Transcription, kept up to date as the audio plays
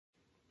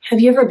Have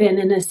you ever been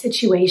in a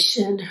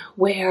situation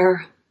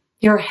where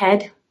your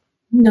head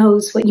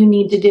knows what you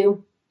need to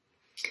do,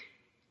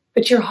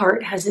 but your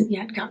heart hasn't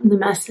yet gotten the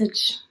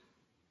message?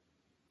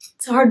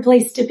 It's a hard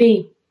place to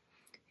be,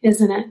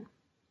 isn't it?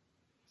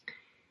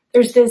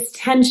 There's this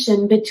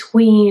tension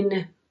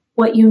between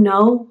what you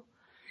know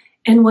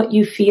and what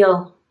you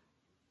feel,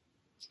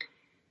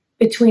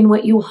 between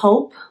what you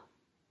hope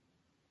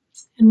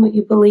and what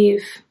you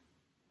believe,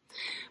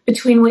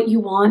 between what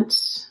you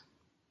want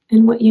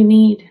and what you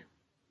need.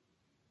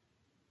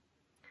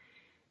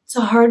 It's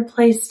a hard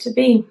place to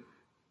be.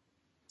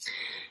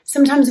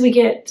 Sometimes we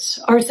get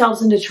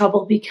ourselves into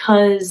trouble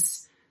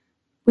because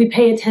we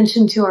pay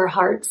attention to our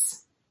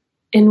hearts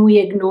and we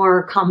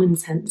ignore common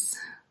sense.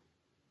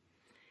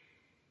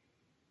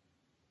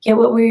 Yet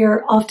what we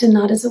are often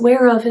not as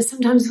aware of is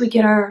sometimes we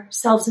get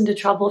ourselves into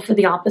trouble for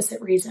the opposite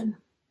reason.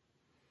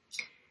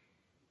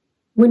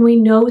 When we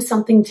know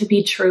something to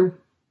be true,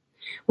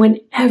 when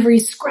every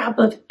scrap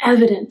of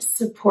evidence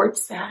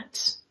supports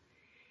that,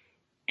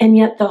 and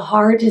yet the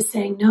heart is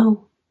saying,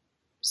 no,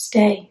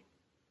 stay.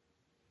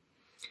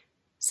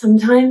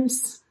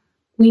 Sometimes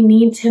we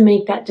need to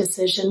make that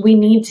decision. We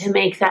need to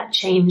make that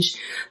change.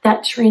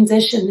 That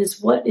transition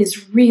is what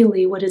is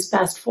really what is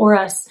best for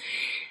us.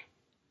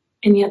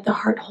 And yet the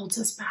heart holds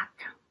us back.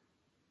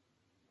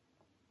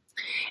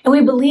 And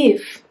we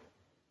believe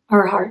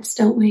our hearts,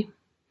 don't we?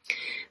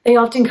 They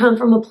often come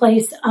from a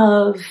place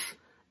of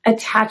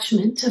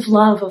attachment, of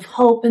love, of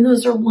hope, and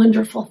those are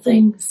wonderful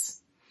things.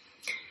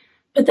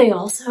 But they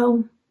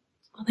also,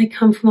 they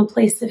come from a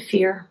place of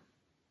fear.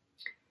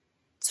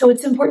 So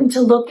it's important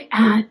to look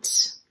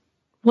at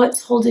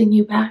what's holding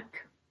you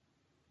back.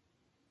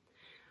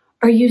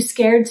 Are you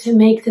scared to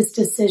make this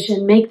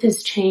decision, make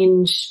this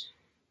change,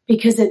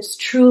 because it's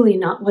truly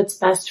not what's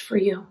best for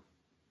you?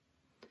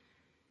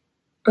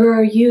 Or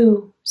are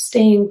you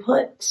staying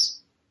put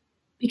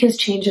because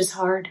change is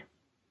hard,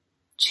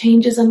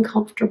 change is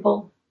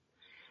uncomfortable,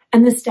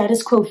 and the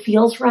status quo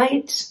feels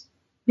right?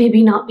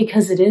 Maybe not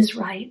because it is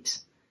right,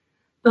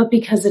 but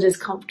because it is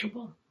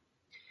comfortable.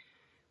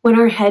 When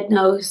our head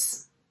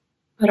knows,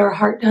 but our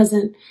heart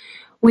doesn't,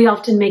 we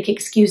often make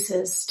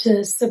excuses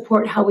to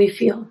support how we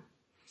feel.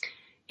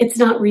 It's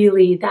not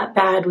really that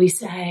bad, we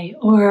say,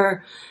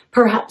 or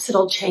perhaps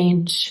it'll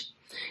change.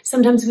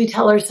 Sometimes we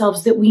tell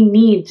ourselves that we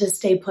need to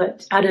stay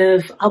put out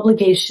of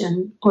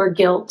obligation or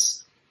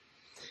guilt.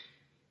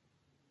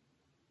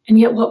 And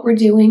yet what we're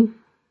doing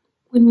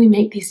when we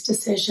make these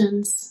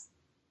decisions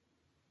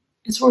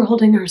is we're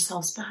holding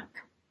ourselves back.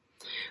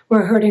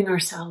 We're hurting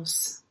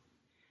ourselves.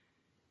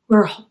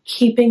 We're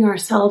keeping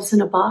ourselves in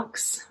a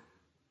box,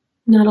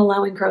 not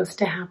allowing growth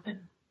to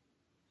happen.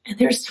 And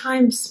there's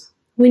times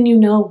when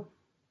you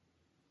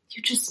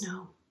just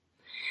know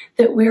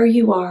that where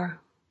you are,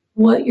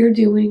 what you're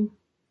doing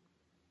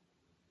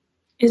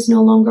is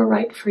no longer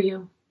right for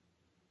you.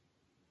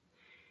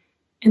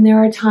 And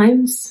there are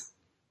times,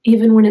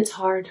 even when it's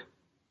hard,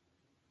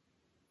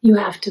 you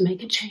have to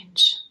make a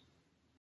change.